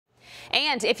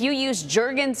And if you use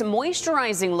Jergens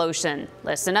moisturizing lotion,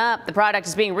 listen up. The product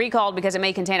is being recalled because it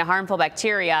may contain a harmful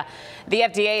bacteria. The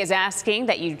FDA is asking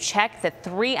that you check the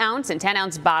 3-ounce and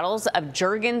 10-ounce bottles of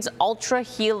Jergens Ultra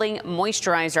Healing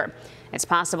Moisturizer. It's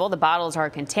possible the bottles are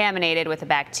contaminated with a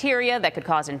bacteria that could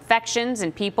cause infections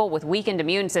in people with weakened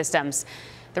immune systems.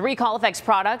 The recall affects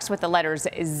products with the letters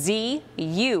Z,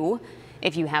 U.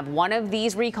 If you have one of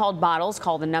these recalled bottles,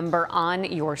 call the number on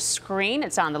your screen.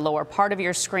 It's on the lower part of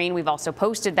your screen. We've also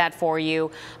posted that for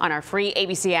you on our free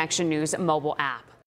ABC Action News mobile app.